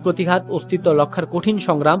ঘাত প্রতিঘাত, অস্তিত্ব রক্ষার কঠিন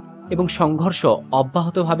সংগ্রাম এবং সংঘর্ষ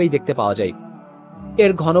অব্যাহতভাবেই দেখতে পাওয়া যায়।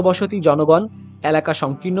 এর ঘনবসতি জনগণ, এলাকা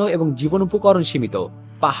সংকীর্ণ এবং জীবন উপকরণ সীমিত।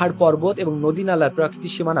 পাহাড়, পর্বত এবং নদী নালার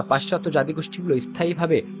প্রাকৃতিক সীমানা পাশ্চাত্য জাতিগোষ্ঠীগুলো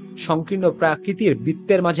স্থায়ীভাবে সংকীর্ণ প্রাকৃতির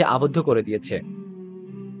বৃত্তের মাঝে আবদ্ধ করে দিয়েছে।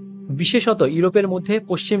 বিশেষত ইউরোপের মধ্যে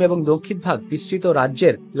পশ্চিম এবং দক্ষিণ ভাগ বিস্তৃত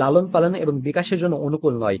রাজ্যের লালন পালন এবং বিকাশের জন্য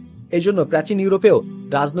অনুকূল নয়। এজন্য প্রাচীন ইউরোপেও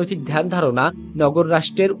রাজনৈতিক ধ্যান ধারণা নগর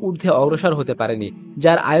রাষ্ট্রের ঊর্ধ্বে অগ্রসর হতে পারেনি,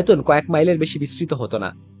 যার আয়তন কয়েক মাইলের বেশি বিস্তৃত হতো না,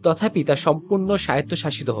 তথাপি তা সম্পূর্ণ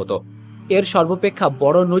স্বায়ত্তশাসিত হতো। এর সর্বাপেক্ষা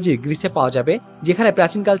বড় নজির গ্রিসে পাওয়া যাবে, যেখানে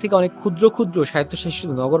প্রাচীনকাল থেকে অনেক ক্ষুদ্র ক্ষুদ্র স্বায়ত্তশাসিত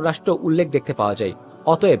নগর রাষ্ট্র উল্লেখ দেখতে পাওয়া যায়।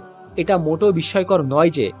 অতএব এটা মোটেও বিস্ময়কর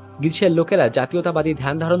নয় যে গ্রিসের লোকেরা জাতীয়তাবাদী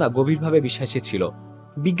ধ্যান ধারণা গভীরভাবে বিশ্বাসী ছিল।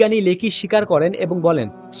 বিজ্ঞানী লেকি স্বীকার করেন এবং বলেন,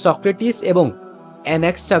 সক্রেটিস এবং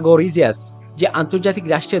অ্যানাক্সাগোরিজিয়াস যে আন্তর্জাতিক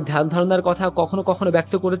রাষ্ট্রের ধ্যান ধারণার কথা কখনো কখনো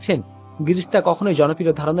ব্যক্ত করেছেন, গ্রিস তা কখনোই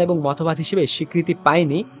জনপ্রিয় ধারণা এবং মতবাদ হিসেবে স্বীকৃতি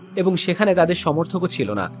পায়নি এবং সেখানে তাদের সমর্থকও ছিল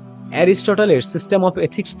না। অ্যারিস্টটলের সিস্টেম অফ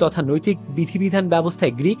এথিক্স তথা নৈতিক বিধিবিধান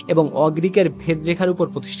ব্যবস্থায় গ্রিক এবং অগ্রিকের ভেদরেখার উপর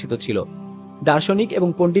প্রতিষ্ঠিত ছিল। দার্শনিক এবং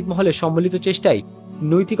পণ্ডিত মহলের সম্মিলিত চেষ্টায়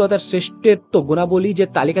নৈতিকতার শ্রেষ্ঠত্ব গুণাবলী যে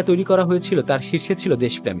তালিকা তৈরি করা হয়েছিল তার শীর্ষে ছিল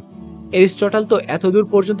দেশপ্রেম। অ্যারিস্টটল তো এতদূর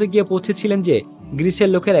পর্যন্ত গিয়ে পৌঁছেছিলেন যে গ্রিসের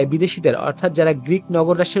লোকেরা বিদেশিদের অর্থাৎ যারা গ্রিক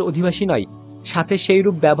নগর রাষ্ট্রের অধিবাসী নয় সাথে সেই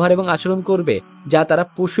রূপ ব্যবহার এবং আচরণ করবে যা তারা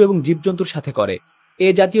পশু এবং জীবজন্তুর সাথে করে। এ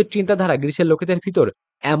জাতীয় চিন্তাধারা গ্রিসের লোকেদের ভিতর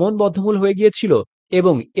এমন বদ্ধমূল হয়ে গিয়েছিল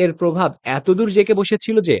এবং এর প্রভাব এতদূর জেঁকে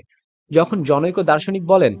বসেছিল যে যখন জনৈক দার্শনিক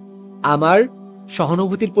বলেন, আমার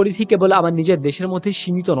সহানুভূতির পরিধি কেবল আমার নিজের দেশের মধ্যে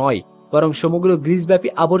সীমিত নয় বরং সমগ্র গ্রিসব্যাপী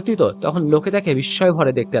আবর্তিত, তখন লোকে তাকে বিস্ময়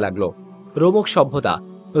ভরে দেখতে লাগলো। রোমক সভ্যতা।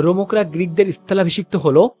 রোমকরা গ্রিকদের স্থলাভিষিক্ত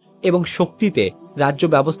হলো এবং শক্তিতে, রাজ্য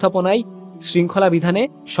ব্যবস্থাপনায়, শৃঙ্খলা বিধানে,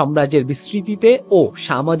 সাম্রাজ্যের বিস্তৃতিতে ও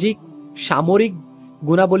সামরিক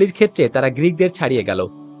গুণাবলীর ক্ষেত্রে তারা গ্রিকদের ছাড়িয়ে গেল।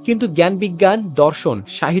 কিন্তু জ্ঞান বিজ্ঞান, দর্শন,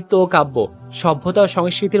 সাহিত্য ও কাব্য, সভ্যতা ও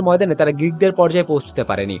সংস্কৃতির ময়দানে তারা গ্রিকদের পর্যায়ে পৌঁছতে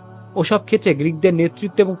পারেনি। ওসব ক্ষেত্রে গ্রিকদের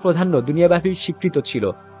নেতৃত্ব এবং প্রাধান্য দুনিয়াব্যাপী স্বীকৃত ছিল।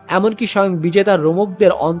 এমনকি স্বয়ং বিজেতা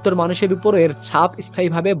রোমকদের অন্তর মানুষের উপর এর ছাপ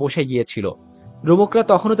স্থায়ীভাবে বসে গিয়েছিল। রোমকরা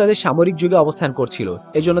তখনও তাদের সামরিক যুগে অবস্থান করছিল,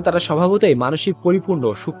 এজন্য তারা স্বভাবতই মানসিক পরিপূর্ণ,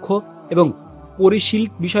 সূক্ষ্ম এবং পরিশীল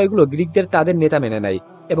বিষয়গুলো গ্রিকদের তাদের নেতা মেনে নেয়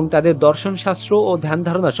এবং তাদের দর্শন শাস্ত্র ও ধ্যান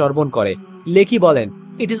ধারণা চর্বণ করে। লেকি বলেন,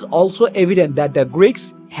 It is also evident that the Greeks,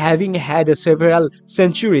 having had several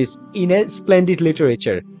centuries in a splendid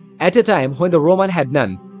literature, at a time when the Roman had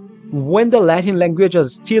none, when the Latin language was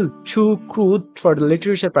still too crude for the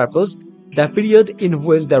literature purpose, the period in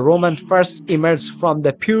which the Roman first emerged from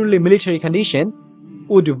the purely military condition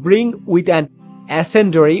would bring with an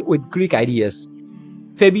ascendancy with Greek ideas.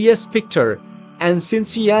 Fabius Pictor and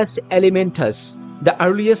Cincius Alimentus, the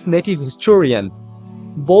earliest native historian,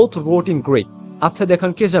 both wrote in Greek. After the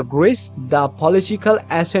conquest of Greece, the political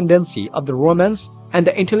ascendancy of the Romans and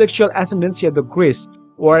the intellectual ascendancy of the Greeks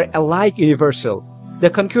were alike universal. The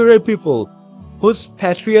conqueror people, whose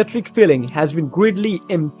patriotic feeling has been greatly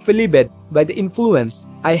enfeebled by the influence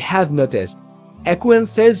I have noticed,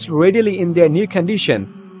 acquiesced readily in their new condition,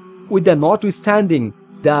 with the notwithstanding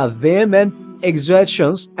the vehement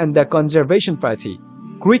exertions and the conservation party.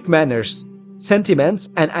 Greek manners, sentiments,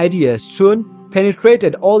 and ideas soon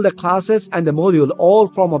penetrated all the classes and the module all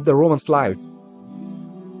form of the Roman's life.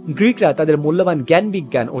 গ্রিকরা তাদের মূল্যবান জ্ঞান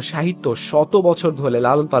বিজ্ঞান ও সাহিত্য শত বছর ধরে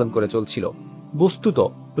লালন পালন করে চলছিল। বস্তুত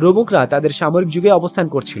রোমকরা তাদের সামরিক যুগে অবস্থান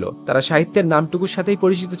করছিল। তারা সাহিত্যের নামটুকুর সাথেই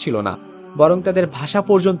পরিচিত ছিল না, বরং তাদের ভাষা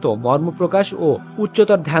পর্যন্ত মর্মপ্রকাশ ও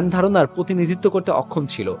উচ্চতর ধ্যান ধারণার প্রতিনিধিত্ব করতে অক্ষম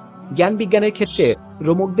ছিল। জ্ঞান বিজ্ঞানের ক্ষেত্রে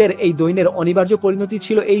রোমকদের এই দৈন্যের অনিবার্য পরিণতি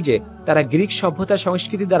ছিল এই যে তারা গ্রিক সভ্যতার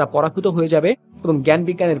সংস্কৃতি দ্বারা পরাভূত হয়ে যাবে এবং জ্ঞান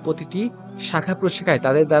বিজ্ঞানের প্রতিটি শাখা প্রশাখায়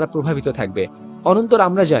তাদের দ্বারা প্রভাবিত থাকবে। অনন্তর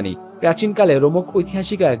আমরা জানি প্রাচীনকালে রোমক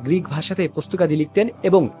ঐতিহাসিকরা গ্রিক ভাষাতে পুস্তকাদি লিখতেন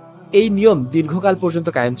এবং এই নিয়ম দীর্ঘকাল পর্যন্ত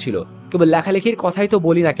কায়েম ছিল। কেবল লেখালেখির কথাই তো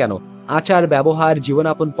বলি না কেন, আচার ব্যবহার,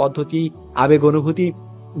 জীবনাপন পদ্ধতি, আবেগ অনুভূতি,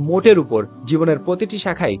 মোটের উপর জীবনের প্রতিটি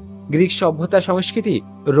শাখায় গ্রিক সভ্যতা সংস্কৃতি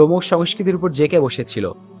রোমক সংস্কৃতির উপর জেঁকে বসেছিল।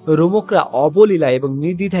 রোমকরা অবলীলায় এবং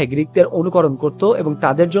নির্দ্বিধায় গ্রিকদের অনুকরণ করত এবং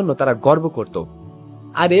তাদের জন্য তারা গর্ব করত।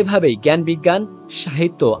 আর এভাবেই জ্ঞান বিজ্ঞান,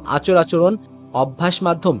 সাহিত্য, আচার আচরণ, অভ্যাস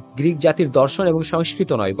মাধ্যম গ্রিক জাতির দর্শন এবং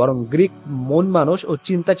সংস্কৃত নয় বরং গ্রিক মন মানস ও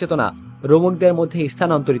চিন্তা চেতনা রোমকদের মধ্যে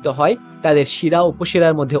স্থানান্তরিত হয়, তাদের শিরা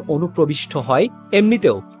উপশিরার মধ্যে অনুপ্রবিষ্ট হয়।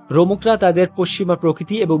 এমনিতেও রোমকরা তাদের পশ্চিমা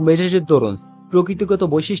প্রকৃতি এবং মেজাজের দরুন প্রকৃতিগত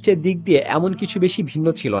বৈশিষ্ট্যের দিক দিয়ে এমন কিছু বেশি ভিন্ন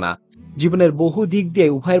ছিল না। জীবনের বহু দিক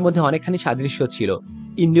দিয়ে উভয়ের মধ্যে অনেকখানি সাদৃশ্য ছিল।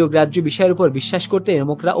 ইন্দ্রিয় গ্রাহ্য বিষয়ের উপর বিশ্বাস করতে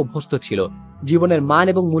রোমকরা অভ্যস্ত ছিল। জীবনের মান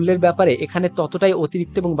এবং মূল্যের ব্যাপারে এখানে ততটাই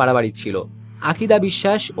অতিরিক্ত এবং বাড়াবাড়ি ছিল। আকীদা,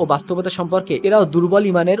 বিশ্বাস ও বাস্তবতা সম্পর্কে এরাও দুর্বল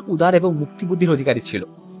ইমানের, উদার এবং মুক্তিবুদ্ধির অধিকারী ছিল।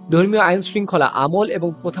 ধর্মীয় আইন শৃঙ্খলা, আমল এবং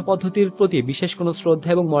প্রথা পদ্ধতির প্রতি বিশেষ কোনো শ্রদ্ধা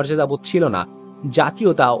এবং মর্যাদা বোধ ছিল না।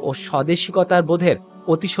 জাতীয়তা ও স্বদেশিকতার বোধের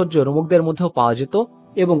অতিশয্য রোমকদের মধ্যেও পাওয়া যেত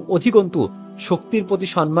এবং অধিকন্তু শক্তির প্রতি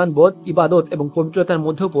সম্মান বোধ, ইবাদত এবং পবিত্রতার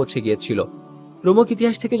মধ্যেও পৌঁছে গিয়েছিল। রোমক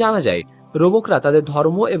ইতিহাস থেকে জানা যায় রোমকরা তাদের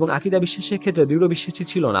ধর্ম এবং আকীদা বিশ্বাসের ক্ষেত্রে দৃঢ় বিশ্বাসী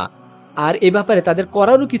ছিল না, আর এ ব্যাপারে তাদের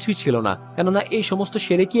করারও কিছুই ছিল না, কেননা এই সমস্ত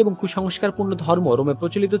সেরেকি এবং কুসংস্কারপূর্ণ ধর্ম রোমে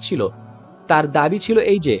প্রচলিত ছিল। তার দাবি ছিল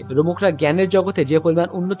এই যে রোমকরা জ্ঞানের জগতে যে পরিমাণ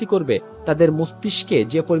উন্নতি করবে, তাদের মস্তিষ্কে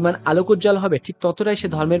যে পরিমাণ আলোকোজ্জ্বল হবে, ঠিক ততটাই সে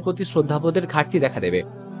ধর্মের প্রতি শ্রদ্ধাবোধের ঘাটতি দেখা দেবে।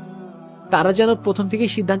 তারা যেন প্রথম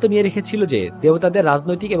থেকেই সিদ্ধান্ত নিয়ে রেখেছিল যে দেবতাদের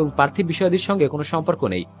রাজনৈতিক এবং পার্থিব বিষয়াদির সঙ্গে কোনো সম্পর্ক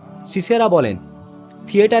নেই। সিসেরা বলেন,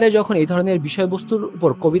 থিয়েটারে যখন এই ধরনের বিষয়বস্তুর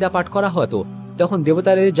উপর কবিতা পাঠ করা হতো তখন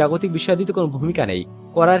দেবতাদের জাগতিক বিষয়াদিতে কোনো ভূমিকা নেই,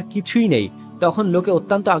 করার কিছুই নেই, তখন লোকে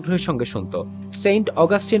অত্যন্ত আগ্রহের সঙ্গে শুনত। সেন্ট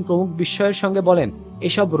অগাস্টিন প্রমুখ বিস্ময়ের সঙ্গে বলেন,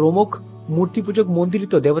 এসব রোমক মূর্তি পূজক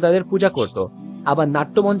মন্দিরিত দেবতাদের পূজা করত, আবার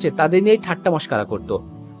নাট্যমঞ্চে তাদের নিয়ে ঠাট্টা মশকারা করত।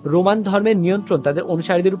 রোমান ধর্মের নিয়ন্ত্রণ তাদের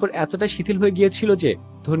অনুসারীদের উপর এতটা শিথিল হয়ে গিয়েছিল যে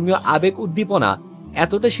ধর্মীয় আবেগ উদ্দীপনা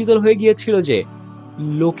এতটা শীতল হয়ে গিয়েছিল যে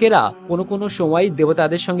লোকেরা কোনো কোনো সময়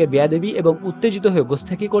দেবতাদের সঙ্গে বেয়াদবি এবং উত্তেজিত হয়ে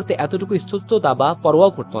গোস্তাকি করতে এতটুকু ইস্তস্ততা বা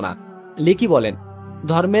পরোয়াও করত না। লেকি বলেন,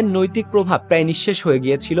 ধর্মের নৈতিক প্রভাব প্রায় নিঃশেষ হয়ে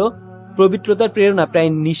গিয়েছিল, পবিত্রতার প্রেরণা প্রায়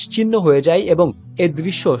নিশ্চিহ্ন হয়ে যায় এবং এর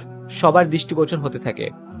দৃশ্য সবার দৃষ্টিগোচর হতে থাকে।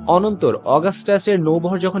 অনন্তর অগাস্টাসের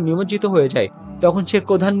নৌবহর যখন নিমজ্জিত হয়ে যায় তখন সে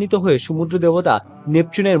ক্রোধান্বিত হয়ে সমুদ্র দেবতা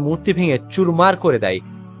নেপচুনের মূর্তি ভেঙে চুরমার করে দেয়।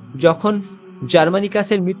 যখন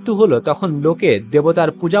জার্মানিকাসের মৃত্যু হলো তখন লোকে দেবতার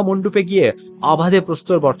পূজা মণ্ডপে গিয়ে অবাধে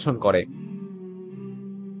প্রস্তর বর্ষণ করে।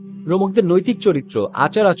 রোমকদের নৈতিক চরিত্র,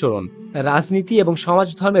 আচার আচরণ, রাজনীতি এবং সমাজ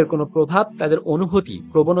ধর্মের কোনো প্রভাব, তাদের অনুভূতি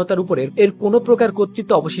প্রবণতার উপরে এর কোনো প্রকার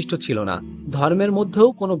কর্তৃত্ব অবশিষ্ট ছিল না। ধর্মের মধ্যেও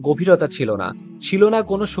কোনো গভীরতা ছিল না, ছিল না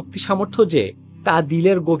কোনো শক্তি সামর্থ্য যে তা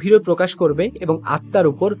দিলের গভীরে প্রকাশ করবে এবং আত্মার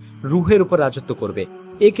উপর, রুহের উপর রাজত্ব করবে।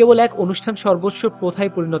 এ কেবল এক অনুষ্ঠান সর্বস্ব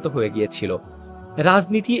প্রথায় পরিণত হয়ে গিয়েছিল।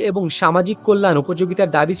 রাজনীতি এবং সামাজিক কল্যাণ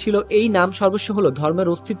উপযোগিতার দাবি ছিল এই নাম সর্বস্ব হলো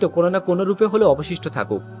ধর্মের অস্তিত্ব কোনো না কোনো রূপে হলেও অবশিষ্ট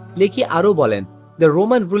থাকুক। লেকি আরও বলেন, The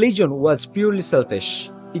Roman religion was purely selfish.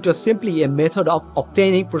 It was simply a method of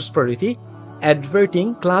obtaining prosperity, averting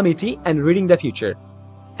calamity, and reading the future.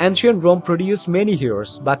 Ancient Rome produced many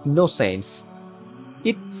heroes, but no saints.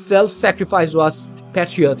 Its self-sacrifice was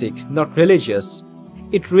patriotic, not religious.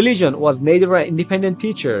 Its religion was neither an independent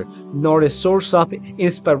teacher nor a source of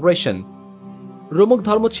inspiration. রোমক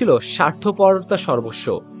ধর্ম ছিল স্বার্থপরতা সর্বস্ব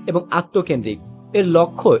এবং আত্মকেন্দ্রিক। এর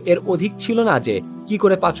লক্ষ্য এর অধিক ছিল না যে কি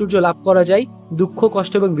করে প্রাচুর্য লাভ করা যায়, দুঃখ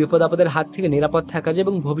কষ্ট এবং বিপদ আপদের হাত থেকে নিরাপদ থাকা যায়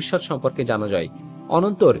এবং ভবিষ্যৎ সম্পর্কে জানা যায়।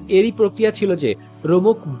 অনন্তর এরই প্রক্রিয়া ছিল যে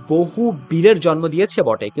রোমক বহু বীরের জন্ম দিয়েছে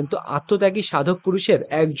বটে, কিন্তু আত্মত্যাগী সাধক পুরুষের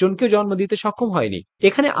একজনকেও জন্ম দিতে সক্ষম হয়নি।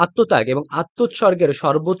 এখানে আত্মত্যাগ এবং আত্মোৎসর্গের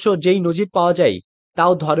সর্বোচ্চ যেই নজির পাওয়া যায়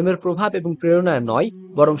তাও ধর্মের প্রভাব এবং প্রেরণা নয়,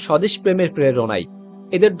 বরং স্বদেশ প্রেমের প্রেরণায়।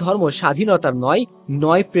 এদের ধর্ম স্বাধীনতার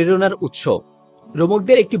নয় প্রেরণার উৎস।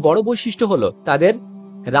 রোমকদের একটি বড় বৈশিষ্ট্য হলো তাদের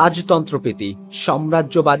রাজতন্ত্রপ্রীতি,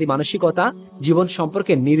 সাম্রাজ্যবাদী মানসিকতা, জীবন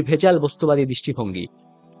সম্পর্কে নির্ভেজাল বস্তুবাদী দৃষ্টিভঙ্গি।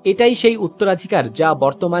 এটাই সেই উত্তরাধিকার যা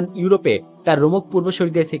বর্তমান ইউরোপে তার রোমক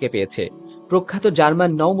পূর্বসূরীদের থেকে পেয়েছে। প্রখ্যাত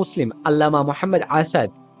German now Muslim Allama Mohammad Asad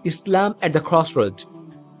Islam at the crossroad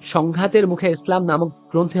সংঘাতের মুখে ইসলাম নামক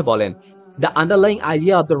গ্রন্থে বলেন, The underlying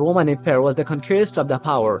idea of the Roman Empire was the conquest of the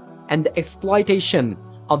power and the exploitation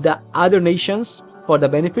of the other nations for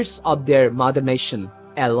the benefits of their mother nation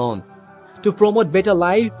alone, to promote better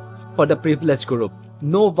life for the privileged group.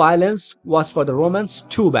 No violence was for the Romans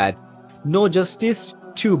too bad, no justice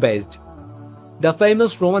too based. The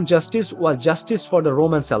famous Roman justice was justice for the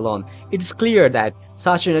Romans alone. It is clear that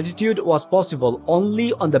such an attitude was possible only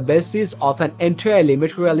on the basis of an entirely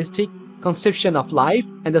materialistic conception of life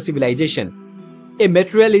and the civilization. A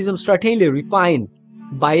materialism certainly refined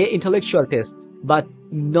by an intellectual taste, but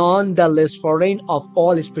nonetheless foreign of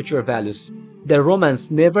all spiritual values. The Romans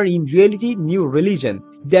never in reality knew religion.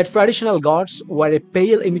 Their traditional gods were a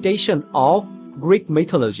pale imitation of Greek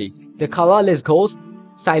mythology. The colorless ghosts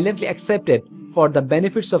silently accepted for the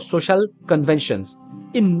benefits of social conventions.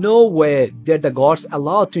 In no way were the gods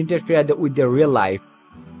allowed to interfere with their real life.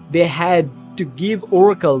 They had to give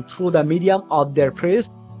oracle through the medium of their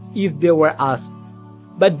priests if they were asked,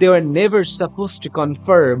 but they were never supposed to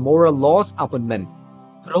confer moral laws upon men.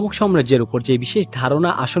 রোমক সাম্রাজ্যের উপর যে বিশেষ ধারণা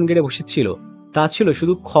আসন গেড়ে বসেছিল তা ছিল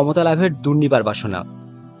শুধু ক্ষমতা লাভের দুর্নিবার বাসনা,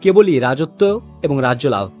 কেবলই রাজত্ব এবং রাজ্য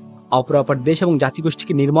লাভ, অপরাপর দেশ এবং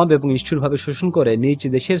জাতিগোষ্ঠীকে নির্মম এবং নিষ্ঠুরভাবে শোষণ করে নিজ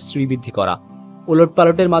দেশের শ্রীবৃদ্ধি করা,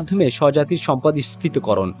 ওলটপালটের মাধ্যমে স্বজাতির সম্পদ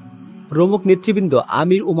স্ফীতকরণ। রোমক নেতৃবৃন্দ,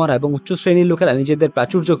 আমির উমারা এবং উচ্চ শ্রেণীর লোকেরা নিজেদের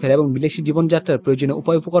প্রাচুর্য খেলা এবং বিলাসী জীবনযাত্রার প্রয়োজনীয়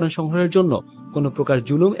উপায় উপকরণ সংগ্রহের জন্য কোনো প্রকার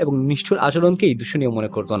জুলুম এবং নিষ্ঠুর আচরণকেই দূষণীয় মনে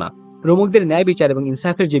করত না। রোমকদের ন্যায় বিচার এবং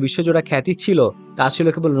ইনসাফের যে বিশ্বজোড়া খ্যাতি ছিল তা ছিল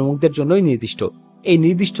কেবল রোমকদের জন্যই নির্দিষ্ট। এই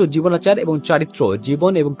নির্দিষ্ট জীবনাচার এবং চারিত্র,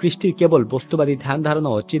 জীবন এবং কৃষ্টির কেবল বস্তুবাদী ধ্যান ধারণা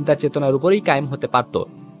ও চিন্তা চেতনার উপরেই কায়েম হতে পারত,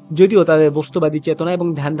 যদিও তাদের বস্তুবাদী চেতনা এবং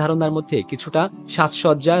ধ্যান ধারণার মধ্যে কিছুটা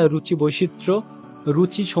সাজসজ্জা,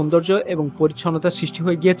 রুচি, সৌন্দর্য এবং পরিচ্ছন্নতার সৃষ্টি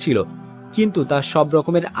হয়ে গিয়েছিল, কিন্তু তা সব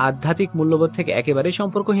রকমের আধ্যাত্মিক মূল্যবোধ থেকে একেবারেই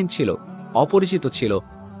সম্পর্কহীন ছিল, অপরিচিত ছিল।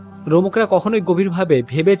 রোমকরা কখনোই গভীরভাবে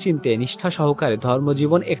ভেবে চিন্তে নিষ্ঠা সহকারে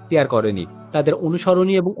ধর্মজীবন এখতিয়ার করেনি। তাদের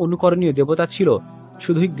অনুসরণীয় এবং অনুকরণীয় দেবতা ছিল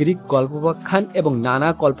শুধুই গ্রিক গল্পোপাখ্যান এবং নানা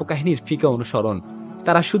কল্পকাহিনীর ফিকে অনুসরণ।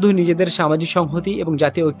 তারা শুধু নিজেদের সামাজিক সংহতি এবং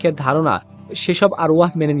জাতীয় ঐক্যের ধারণা সেসব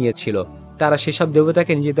আরওয়াহ মেনে নিয়েছিল। তারা সেসব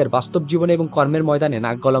দেবতাকে নিজেদের বাস্তব জীবনে এবং কর্মের ময়দানে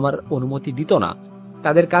নাক গলাবার অনুমতি দিত না।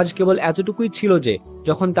 তাদের কাজ কেবল এতটুকুই ছিল যে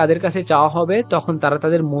যখন তাদের কাছে চাওয়া হবে তখন তারা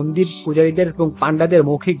তাদের মন্দির পূজারীদের এবং পাণ্ডাদের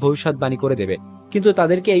মৌখিক ভবিষ্যৎবাণী করে দেবে, কিন্তু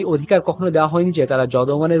তাদেরকে এই অধিকার কখনো দেওয়া হয়নি যে তারা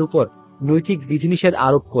জনগণের উপর নৈতিক বিধিনিষেধ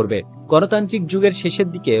আরোপ করবে। গণতান্ত্রিক যুগের শেষের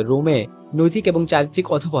দিকে রোমে নৈতিক এবং চারিত্রিক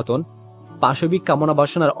অধঃপতন, পাশবিক কামনা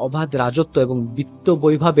বাসনার অবাধ রাজত্ব এবং বিত্ত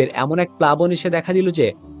বৈভবের এমন এক প্লাবন এসে দেখা দিল যে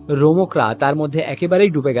রোমকরা তার মধ্যে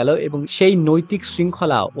একেবারেই ডুবে গেল এবং সেই নৈতিক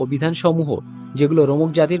শৃঙ্খলা ও বিধানসমূহ যেগুলো রোমক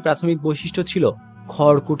জাতির প্রাথমিক বৈশিষ্ট্য ছিল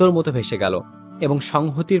খড়কুটোর মতো ভেসে গেল এবং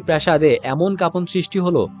সংহতির প্রাসাদে এমন কাঁপন সৃষ্টি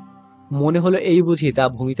হলো, মনে হলো এই বুঝি তা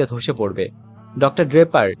ভূমিতে ধসে পড়বে। ডক্টর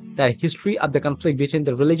ড্রেপার তার history of the conflict between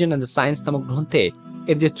the religion and the science নামক গ্রন্থে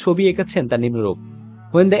এর যে ছবি এঁকেছেন তা নিম্নরূপ: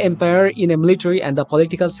 When the empire in a military and the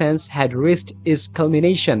political sense had reached its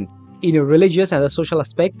culmination in a religious and a social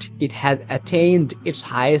aspect, it had attained its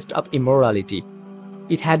highest of immorality.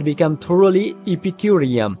 It had become thoroughly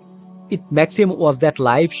Epicurean. Its maxim was that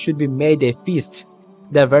life should be made a feast.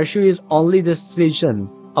 The virtue is only the season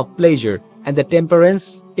of pleasure, and the temperance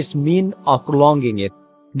its mean of prolonging it.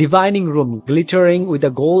 Divining room glittering with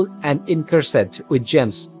the gold and incursed with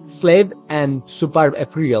gems, slave and superb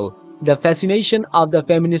apparel. The fascination of the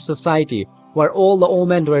feminist society, where all the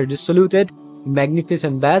women were dissoluted,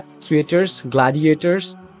 magnificent baths, theaters, gladiators,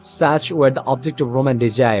 such were the object of Roman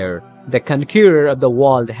desire. The conqueror of the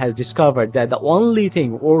world has discovered that the only thing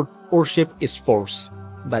worship is force.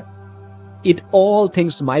 But it all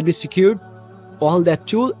things might be secured, all that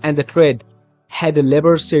tool and the trade had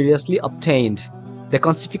labor seriously obtained. The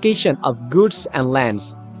confiscation of goods and lands,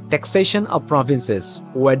 taxation of provinces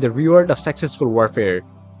were the reward of successful warfare,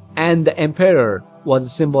 and the emperor was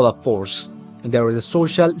a symbol of force. There was a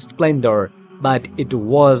social splendor, but it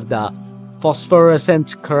was the phosphorescent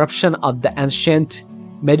corruption of the ancient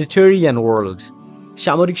Mediterranean world.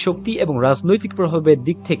 সামরিক শক্তি এবং রাজনৈতিক প্রভাবের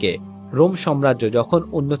দিক থেকে Rome সাম্রাজ্য যখন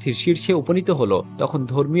উন্নতির শীর্ষে উপনীত হলো, তখন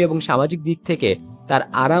ধর্মীয় এবং সামাজিক দিক থেকে তার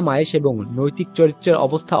আরাম আয়েশ এবং নৈতিক চরিত্রের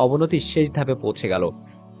অবস্থা অবনতির শেষ ধাপে পৌঁছে গেল।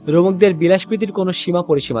 রোমকদের বিলাসপ্রীতির কোনো সীমা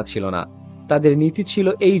পরিসীমা ছিল না। তাদের নীতি ছিল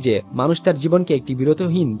এই যে মানুষ তার জীবনকে একটি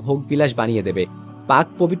বিরতহীন ভোগ বিলাস বানিয়ে দেবে। পাক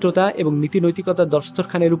পবিত্রতা এবং নীতি নৈতিকতার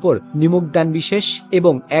দস্তরখানের উপর নিমকদান বিশেষ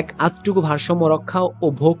এবং এক আধটুকু ভারসাম্য রক্ষা ও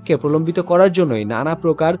ভোগকে প্রলম্বিত করার জন্যই নানা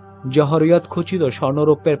প্রকার জহরিয়ত খচিত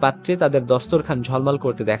স্বর্ণরৌপ্যের পাত্রে তাদের দস্তরখান ঝলমল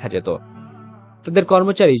করতে দেখা যেত। তাদের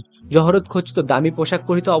কর্মচারী জহরত খচিত দামি পোশাক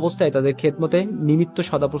পরিহিত অবস্থায় তাদের খেদমতে নিমিত্ত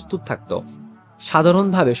সদা প্রস্তুত থাকত।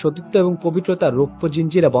 সাধারণভাবে সতীত্ব এবং পবিত্রতার রৌপ্য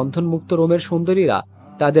জিঞ্জিরা বন্ধনমুক্ত রোমের সুন্দরীরা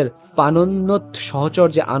তাদের পানোন্নত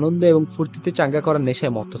সহচর্যে আনন্দ এবং ফুর্তিতে চাঙ্গা করার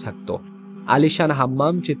নেশায় মত্ত থাকত। আলিশান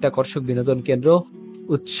হাম্মাম, চিত্তাকর্ষক বিনোদন কেন্দ্র,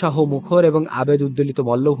 উৎসাহ মুখর এবং আবেদ উদ্দোলিত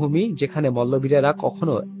মল্লভূমি, যেখানে মল্লবীরেরা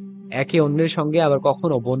কখনো একে অন্যের সঙ্গে আবার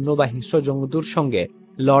কখনো বন্য বা হিংস্র জন্তুর সঙ্গে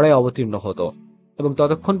লড়াই অবতীর্ণ হতো এবং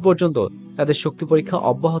ততক্ষণ পর্যন্ত তাদের শক্তি পরীক্ষা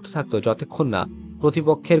অব্যাহত থাকতো যতক্ষণ না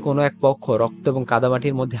প্রতিপক্ষের কোনো এক পক্ষ রক্ত এবং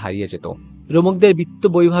কাদামাটির মধ্যে হারিয়ে যেত। রোমকদের বিত্ত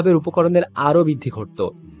বৈভবের উপকরণের আরও বৃদ্ধি ঘটত।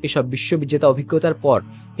 এসব বিশ্ববিজেতা অভিজ্ঞতার পর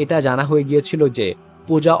এটা জানা হয়ে গিয়েছিল যে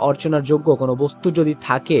পূজা অর্চনার যোগ্য কোনো বস্তু যদি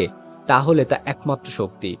থাকে তাহলে তা একমাত্র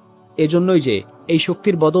শক্তি। এজন্যই যে এই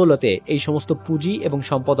শক্তির বদৌলতে এই সমস্ত পুঁজি এবং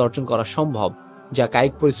সম্পদ অর্জন করা সম্ভব, যা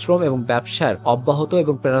কায়িক পরিশ্রম এবং ব্যবসার অব্যাহত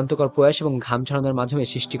এবং প্রেরণান্তকর প্রয়াস এবং ঘাম ঝরানোর মাধ্যমে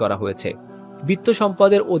সৃষ্টি করা হয়েছে। বিত্ত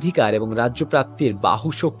সম্পদের অধিকার এবং রাজ্য প্রাপ্তির বাহু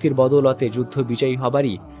শক্তির বদৌলতে যুদ্ধ বিজয়ী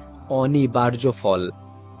হবারই অনিবার্য ফল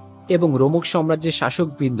এবং রোমক সাম্রাজ্যের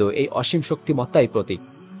শাসকবৃন্দ এই অসীম শক্তিমত্তাই প্রতীক।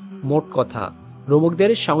 মোট কথা,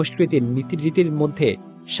 রোমকদের সংস্কৃতির নীতিরীতির মধ্যে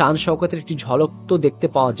শান শওকতের একটি ঝলক তো দেখতে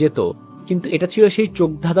পাওয়া যেত, কিন্তু এটা ছিল সেই চোখ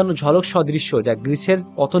ধাঁধানো ঝলক সদৃশ্য যা গ্রিসের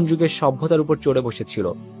পতন যুগের সভ্যতার উপর চড়ে বসেছিল।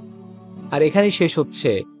 আর এখানেই শেষ হচ্ছে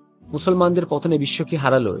মুসলমানদের পতনে বিশ্ব কি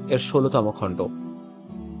হারালো এর 16তম খণ্ড।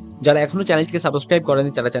 যারা এখনো চ্যানেলটিকে সাবস্ক্রাইব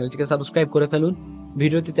করেনি তারা চ্যানেলটিকে সাবস্ক্রাইব করে ফেলুন,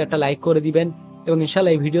 ভিডিওটিতে একটা লাইক করে দিবেন এবং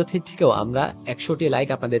ইনশাআল্লাহ এই ভিডিও থেকেও আমরা 100টি লাইক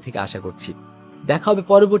আপনাদের থেকে আশা করছি। দেখা হবে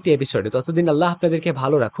পরবর্তী এপিসোডে। ততদিন আল্লাহ আপনাদেরকে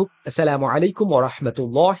ভালো রাখুক। আসসালামু আলাইকুম ওয়া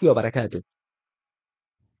রাহমাতুল্লাহি ওয়া বারাকাতুহু।